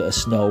little bit of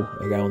snow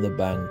around the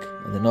bank,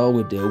 and then all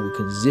we do, we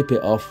can zip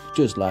it off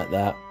just like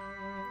that,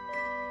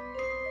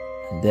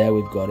 and there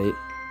we've got it.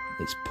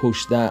 Let's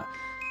push that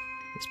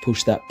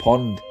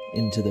pond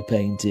into the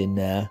painting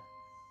now.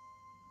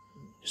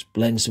 Just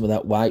blend some of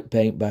that white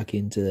paint back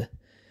into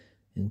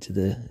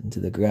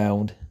the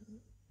ground.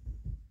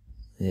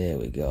 There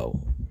we go.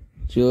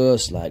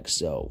 Just like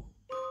so.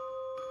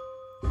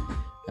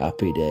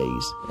 Happy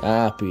days.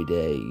 Happy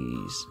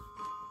days.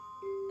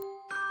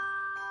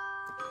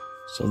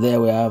 So there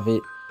we have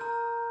it.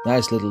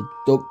 Nice little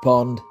duck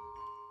pond.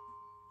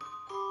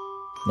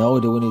 Now all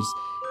we're doing is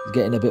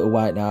getting a bit of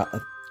white now.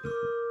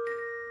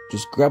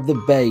 Just grab the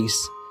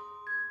base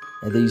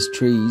of these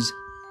trees,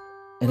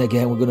 and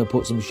again we're going to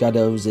put some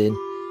shadows in.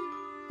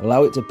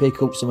 Allow it to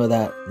pick up some of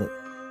that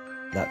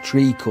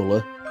tree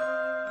colour,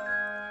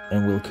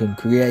 and we can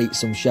create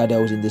some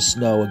shadows in the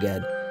snow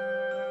again.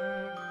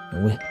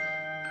 And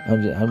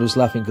I'm just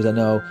laughing because I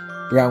know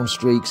brown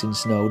streaks in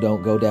snow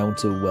don't go down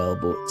too well,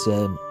 but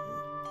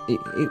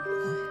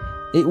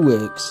it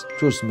works.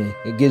 Trust me,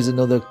 it gives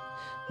another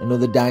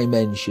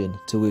dimension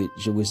to it,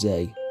 shall we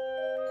say.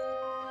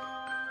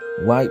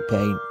 White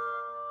paint,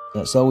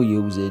 that's all we're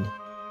using.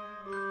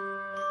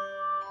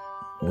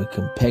 And we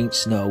can paint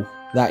snow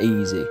that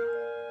easy.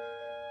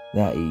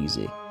 That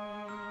easy.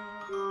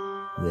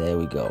 There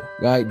we go.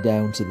 Right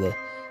down to the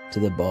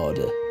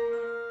border.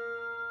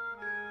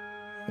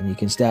 And you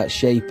can start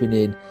shaping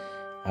in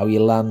how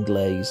your land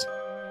lays.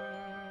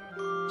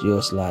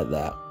 Just like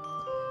that.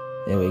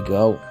 There we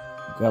go.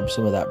 Grab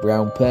some of that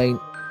brown paint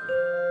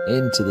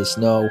into the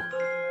snow.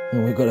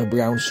 And we've got a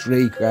brown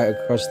streak right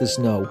across the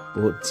snow,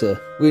 but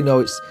we know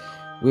it's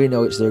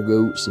the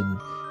roots and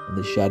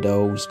the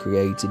shadows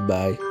created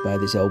by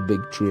this old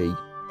big tree.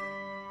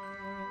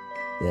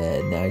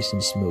 There, nice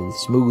and smooth.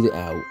 Smooth it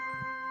out.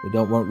 We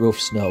don't want rough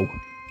snow.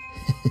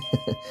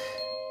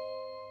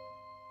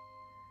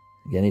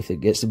 Again, if it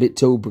gets a bit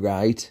too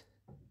bright,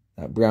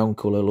 that brown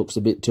colour looks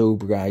a bit too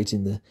bright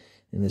in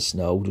the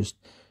snow. Just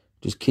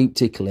keep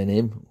tickling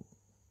him,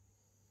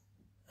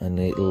 and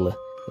it'll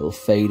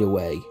fade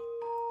away.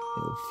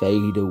 It'll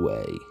fade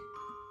away.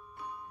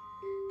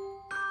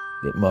 A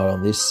bit more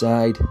on this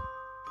side.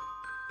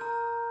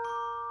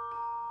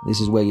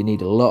 This is where you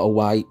need a lot of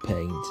white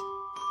paint.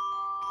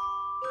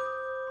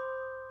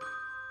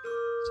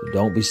 So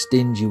don't be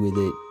stingy with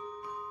it.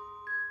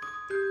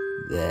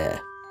 There.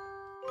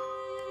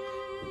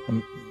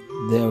 And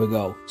there we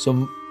go.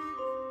 Some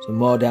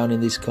more down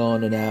in this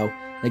corner now.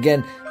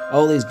 Again,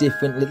 all these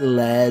different little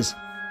layers.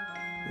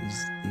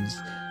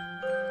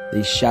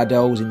 These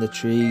shadows in the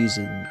trees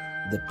and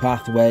the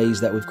pathways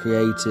that we've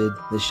created,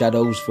 the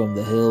shadows from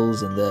the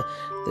hills and the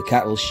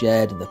cattle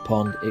shed and the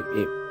pond,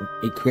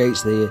 it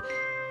creates the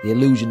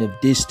illusion of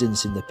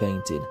distance in the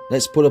painting.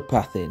 Let's put a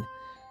path in.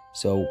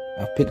 So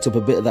I've picked up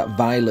a bit of that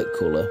violet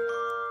colour.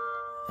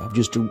 I've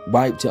just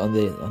wiped it on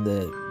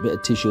the bit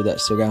of tissue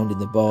that's surrounding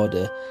the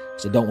border,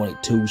 because I don't want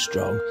it too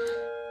strong.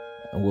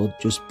 And we'll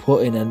just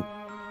put in a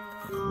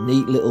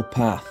neat little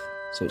path.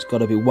 So it's got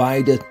to be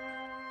wider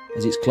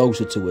as it's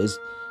closer to us,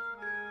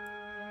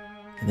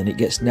 and then it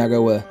gets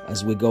narrower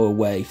as we go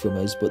away from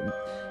us. But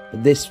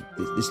this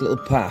little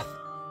path,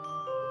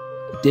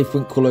 a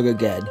different colour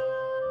again,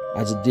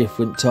 adds a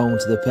different tone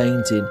to the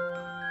painting,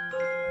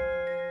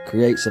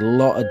 creates a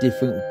lot of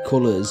different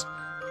colours,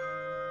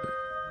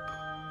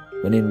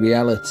 when in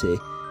reality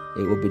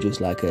it would be just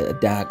like a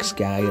dark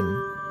sky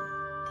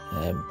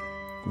and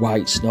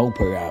white snow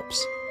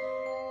perhaps.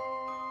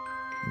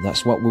 And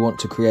that's what we want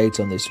to create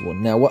on this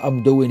one. Now what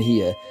I'm doing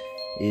here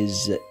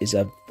is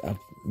I've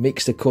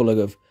mixed a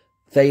colour of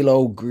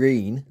phthalo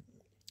green,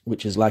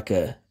 which is like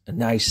a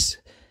nice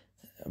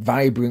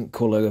vibrant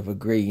colour of a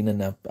green,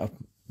 and I've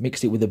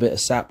mixed it with a bit of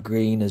sap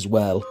green as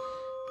well,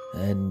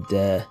 and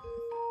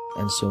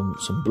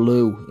some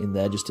blue in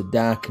there just to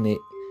darken it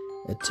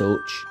a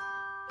touch.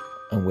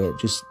 And we're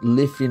just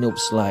lifting up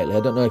slightly.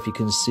 I don't know if you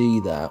can see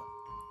that,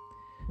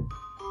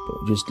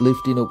 but just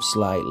lifting up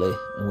slightly,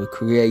 and we're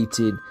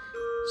creating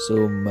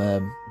some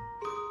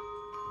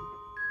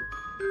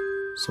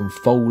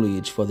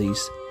foliage for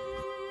these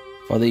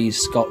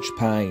Scotch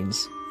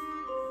pines.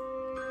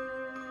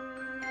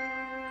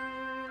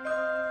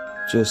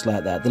 Just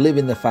like that. They live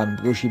in the fan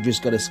brush, you've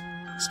just got to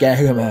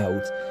scare them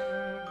out.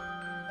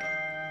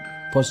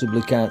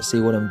 Possibly can't see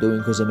what I'm doing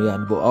because of my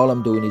hand, but all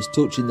I'm doing is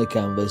touching the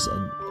canvas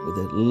and with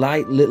a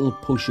light little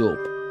push up.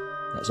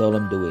 That's all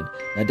I'm doing.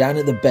 Now down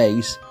at the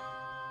base,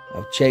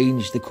 I've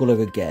changed the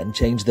colour again,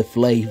 changed the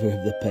flavour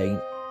of the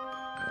paint,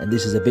 and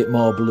this is a bit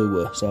more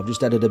bluer. So I've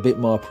just added a bit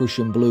more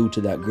Prussian blue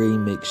to that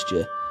green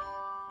mixture.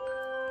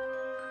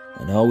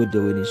 And all we're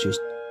doing is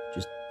just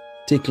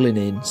tickling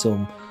in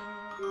some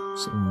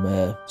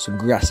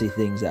grassy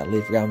things that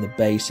live around the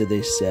base of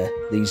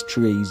these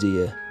trees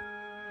here.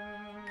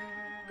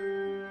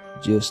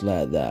 Just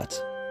like that.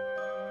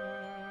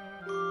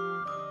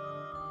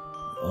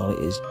 All it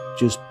is,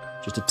 just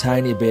a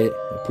tiny bit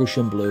of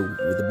Prussian blue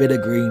with a bit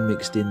of green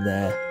mixed in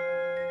there.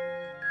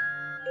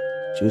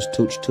 Just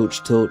touch.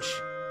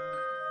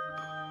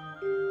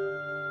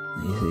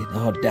 You think,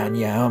 oh Dan,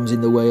 your arm's in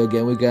the way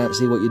again, we can't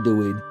see what you're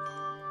doing.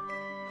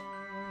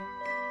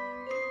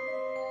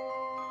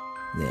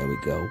 There we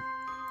go.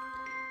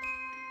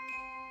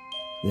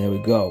 There we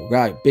go.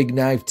 Right, big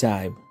knife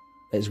time.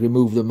 Let's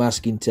remove the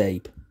masking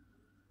tape.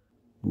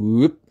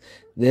 Whoop.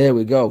 There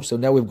we go. So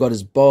now we've got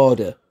his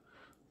border.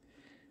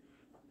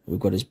 We've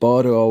got his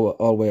border all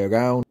the way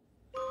around.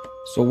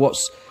 So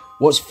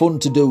what's fun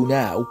to do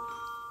now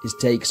is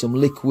take some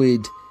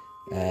liquid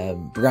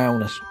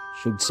brown, I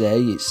should say.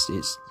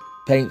 It's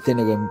paint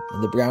thinner than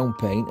the brown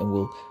paint, and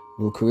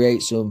we'll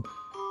create some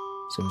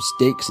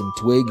sticks and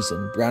twigs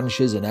and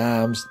branches and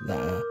arms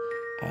that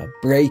are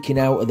breaking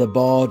out of the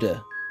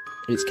border.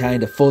 It's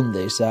kind of fun,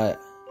 this.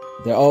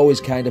 They're always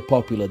kind of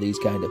popular, these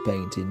kind of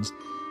paintings.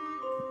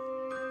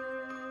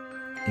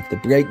 If they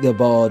break the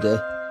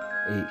border,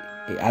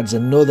 it adds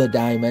another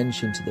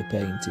dimension to the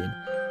painting.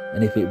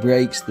 And if it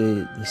breaks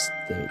the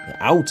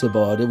outer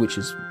border, which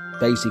is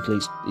basically,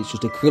 it's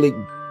just acrylic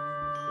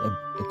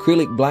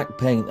black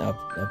paint I've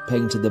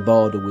painted the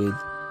border with,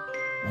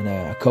 and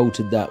I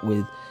coated that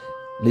with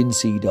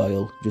linseed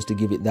oil just to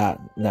give it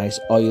that nice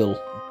oil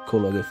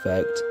colour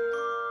effect,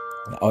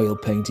 the oil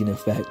painting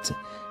effect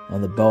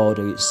on the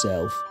border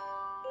itself.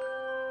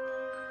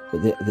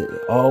 But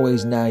they're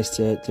always nice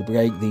to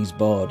break these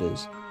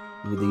borders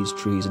with these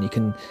trees, and you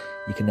can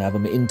have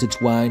them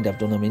intertwined. I've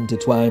done them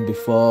intertwined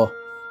before.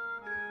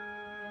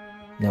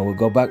 Now we'll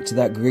go back to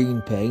that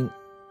green paint,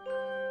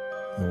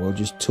 and we'll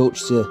just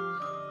touch the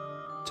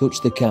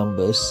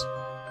canvas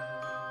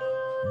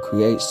and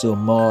create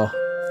some more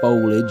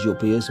foliage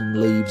up here, some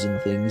leaves and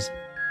things,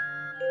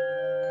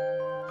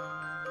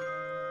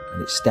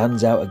 and it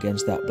stands out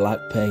against that black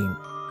paint.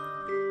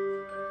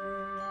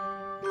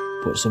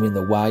 Put some in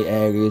the white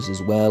areas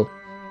as well.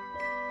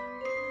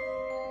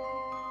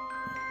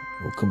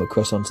 We'll come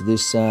across onto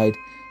this side,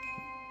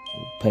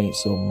 we'll paint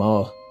some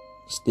more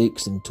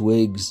sticks and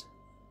twigs,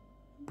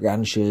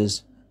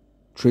 branches,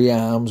 tree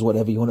arms,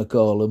 whatever you want to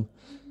call them,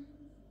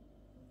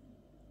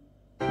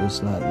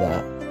 just like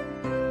that.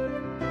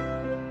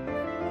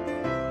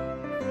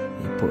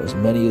 You put as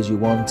many as you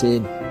want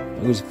in,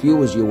 or as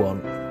few as you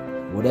want.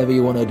 Whatever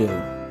you want to do,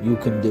 you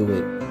can do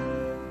it.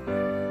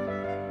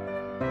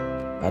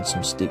 Add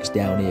some sticks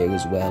down here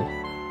as well,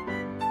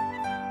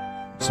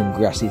 some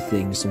grassy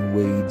things, some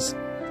weeds,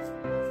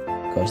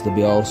 because there'll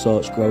be all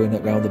sorts growing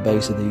around the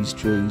base of these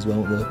trees,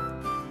 won't there?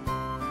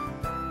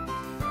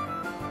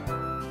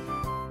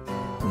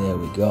 There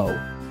we go.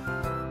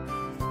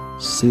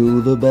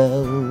 Silver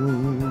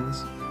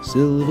bells,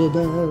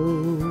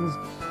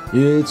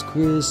 it's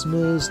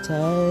Christmas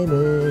time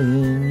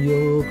in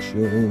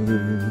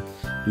Yorkshire.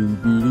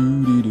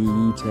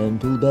 Do-be-do-de-do,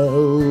 temple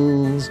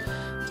bells,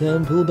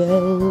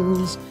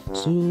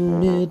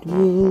 soon it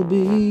will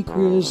be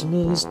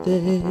Christmas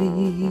Day.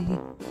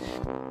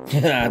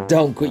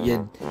 Don't quit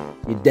your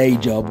day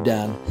job,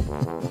 Dan.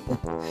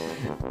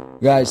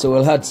 Right, so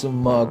we'll add some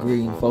more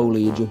green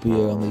foliage up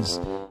here on this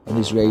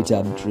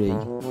rattan tree.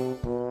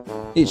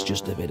 It's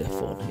just a bit of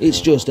fun. It's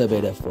just a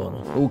bit of fun.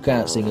 Who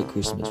can't sing at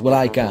Christmas? Well,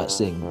 I can't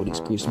sing, but it's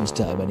Christmas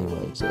time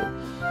anyway. So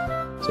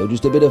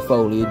just a bit of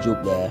foliage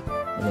up there,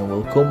 and then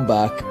we'll come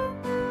back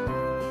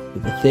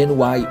with the thin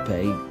white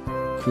paint.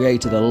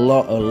 Created a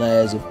lot of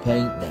layers of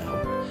paint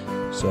now,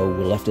 so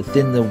we'll have to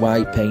thin the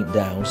white paint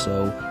down.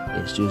 So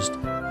it's just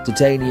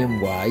titanium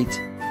white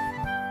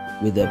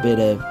with a bit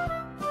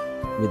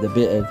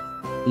of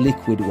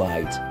liquid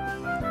white.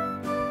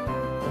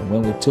 And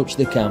when we touch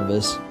the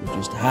canvas, we're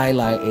just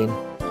highlighting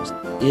just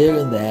here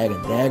and there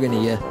and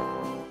here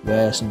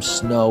where some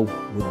snow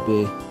would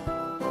be,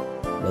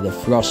 where the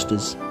frost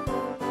has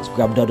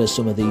grabbed onto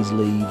some of these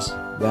leaves,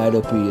 right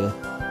up here.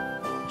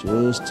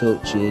 Just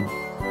touching,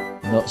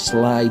 not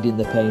sliding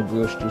the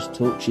paintbrush, just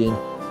touching.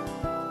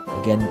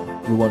 Again,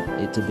 we want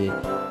it to be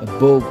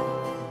above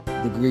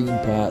the green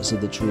parts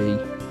of the tree.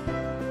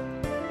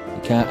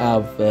 You can't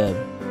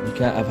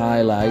have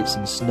highlights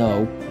and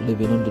snow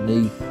living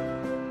underneath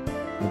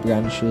the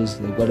branches.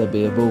 They've got to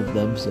be above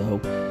them. So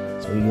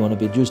you want to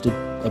be just a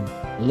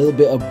little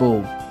bit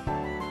above.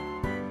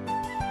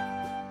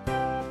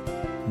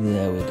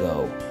 There we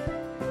go.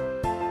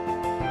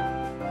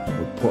 And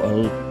we'll put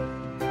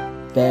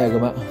fair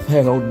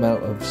old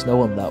amount of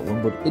snow on that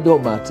one, but it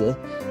don't matter.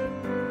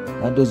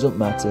 That doesn't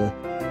matter.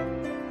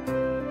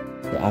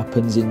 It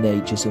happens in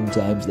nature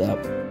sometimes that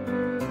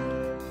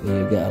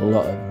you get a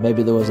lot of,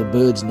 maybe there was a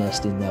bird's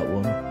nest in that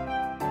one.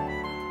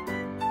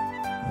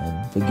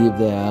 And forgive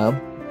the arm,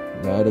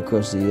 right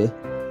across here.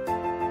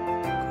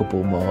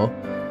 Couple more.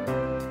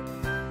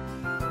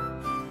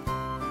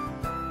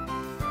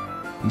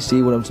 You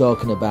see what I'm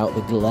talking about,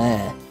 the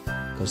glare,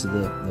 because of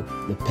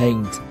the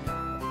paint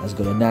has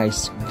got a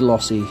nice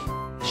glossy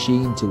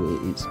sheen to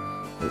it.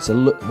 It's a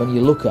look, when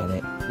you looking at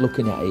it,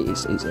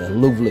 it's a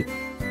lovely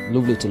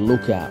to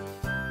look at.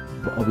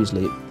 But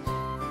obviously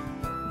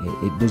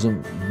it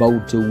doesn't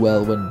bode too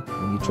well when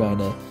you're trying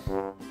to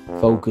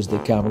focus the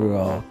camera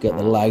or get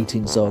the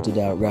lighting sorted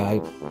out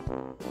right.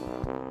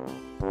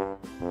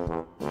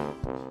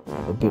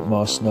 A bit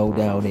more snow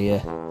down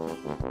here.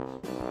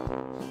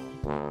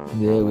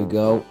 There we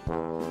go.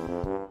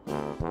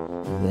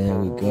 There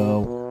we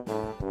go.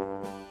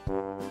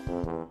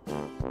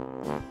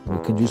 We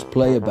can just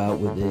play about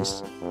with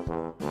this.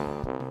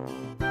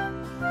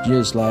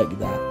 Just like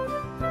that.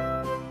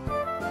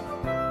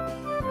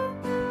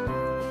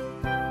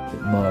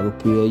 Bit more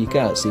up here. You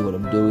can't see what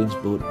I'm doing,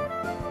 but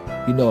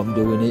you know I'm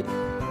doing it.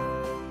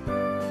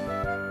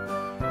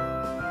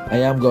 I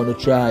am going to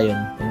try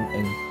and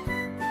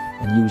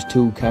use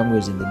 2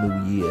 cameras in the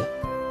new year,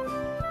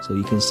 so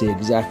you can see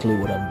exactly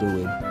what I'm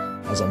doing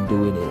as I'm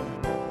doing it.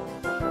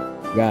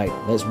 Right,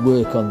 let's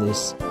work on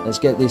this. Let's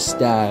get this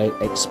star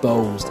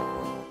exposed,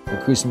 the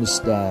Christmas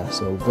star.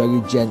 So very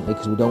gently,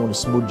 because we don't want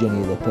to smudge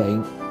any of the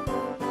paint.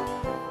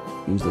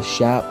 Use the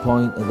sharp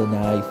point of the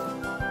knife.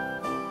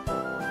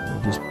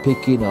 And just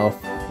picking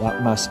off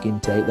that masking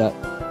tape, that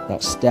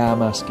star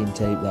masking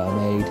tape that I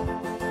made.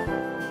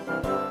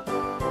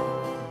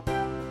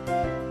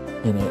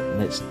 And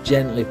let's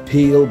gently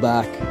peel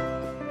back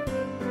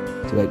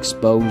to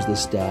expose the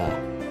star.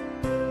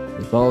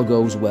 If all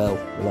goes well,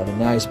 we'll have a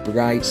nice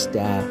bright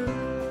star.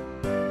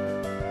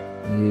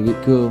 Here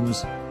it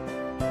comes.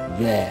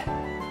 There.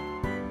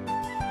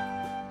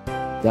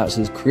 That's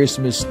his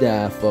Christmas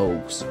star,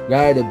 folks.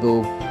 Right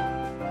above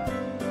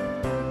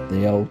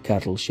the old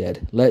cattle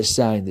shed. Let's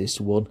sign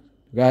this one.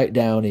 Right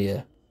down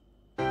here.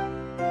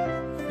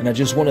 And I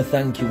just want to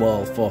thank you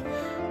all for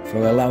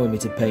allowing me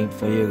to paint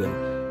for you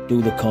and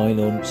do the coin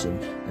hunts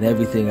and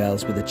everything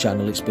else with the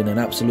channel. It's been an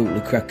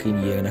absolutely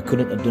cracking year, and I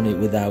couldn't have done it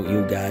without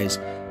you guys.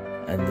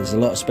 And there's a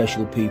lot of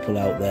special people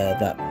out there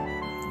that,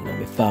 you know,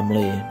 my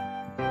family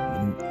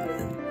and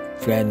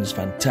friends,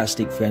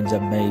 fantastic friends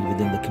I've made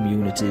within the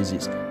communities.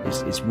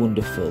 It's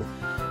wonderful.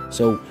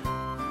 So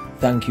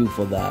thank you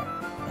for that.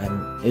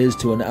 And here's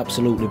to an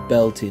absolutely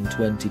belting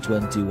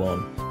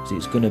 2021. So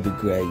it's going to be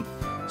great.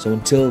 So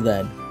until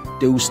then,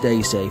 do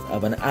stay safe.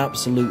 Have an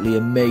absolutely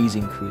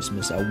amazing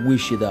Christmas. I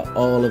wish you that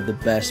all of the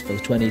best for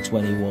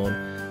 2021.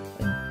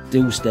 And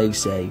do stay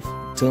safe.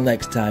 Till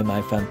next time,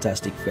 my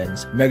fantastic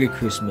friends. Merry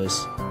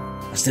Christmas.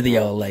 I'll see you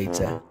all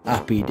later.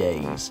 Happy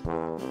days.